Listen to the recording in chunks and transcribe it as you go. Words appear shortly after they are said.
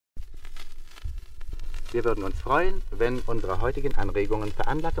Wir würden uns freuen, wenn unsere heutigen Anregungen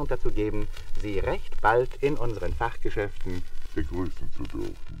Veranlassung dazu geben, Sie recht bald in unseren Fachgeschäften begrüßen zu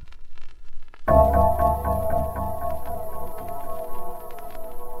dürfen.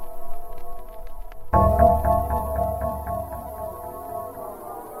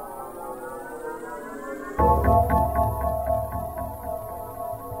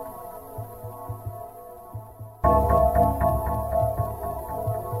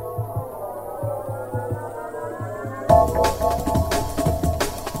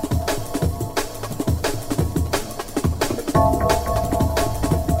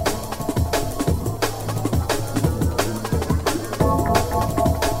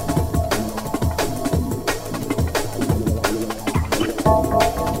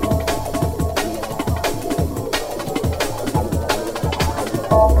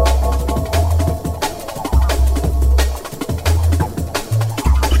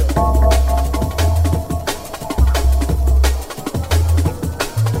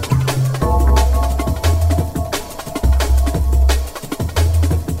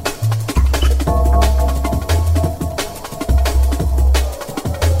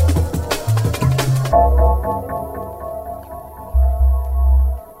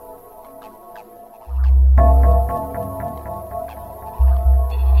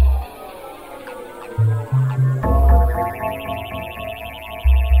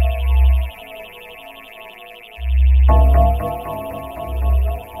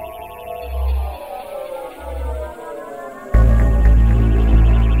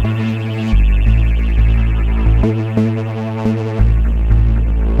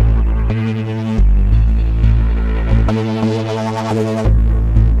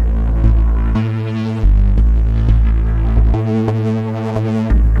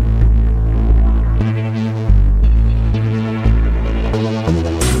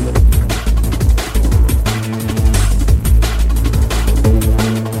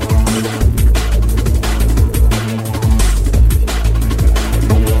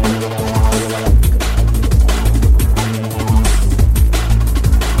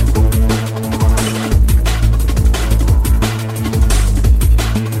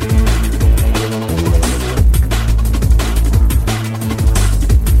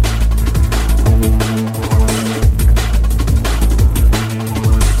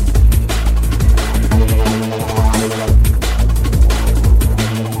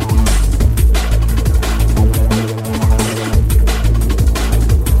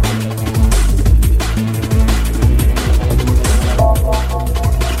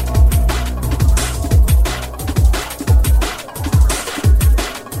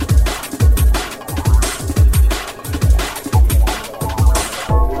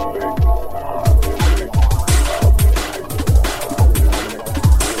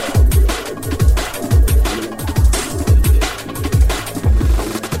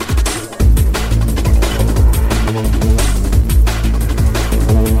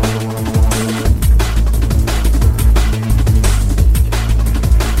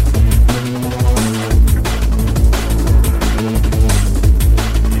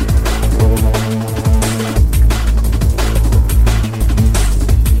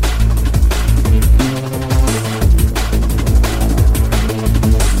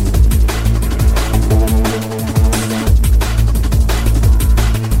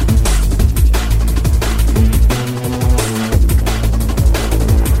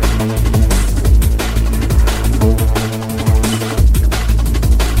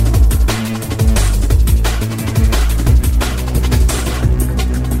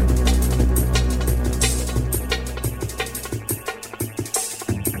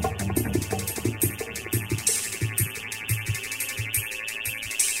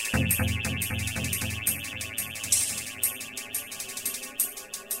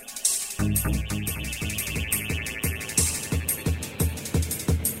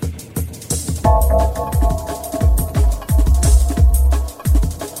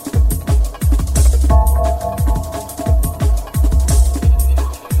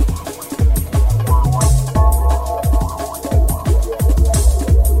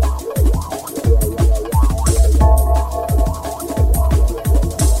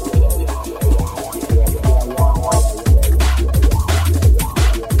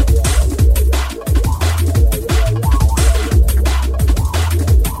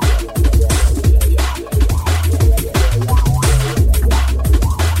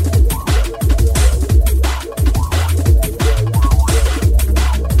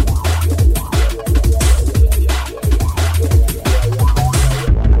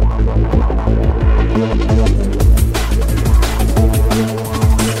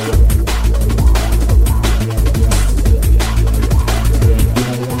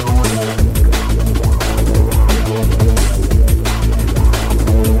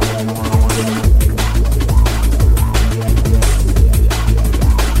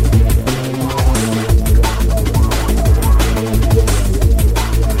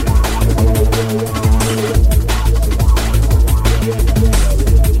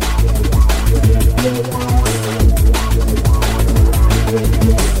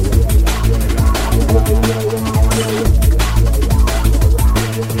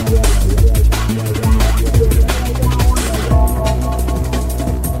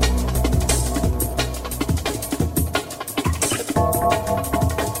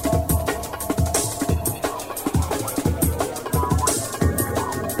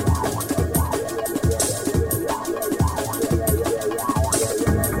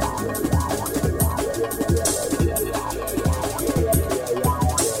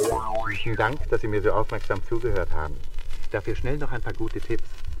 Besten Dank, dass Sie mir so aufmerksam zugehört haben. Dafür schnell noch ein paar gute Tipps.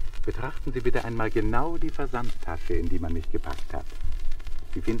 Betrachten Sie bitte einmal genau die Versandtasche, in die man mich gepackt hat.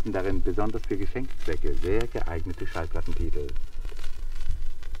 Sie finden darin besonders für Geschenkszwecke sehr geeignete Schallplattentitel.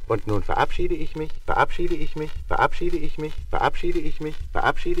 Und nun verabschiede ich mich, verabschiede ich mich, verabschiede ich mich, verabschiede ich mich,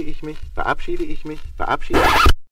 verabschiede ich mich, verabschiede ich mich, verabschiede ich mich.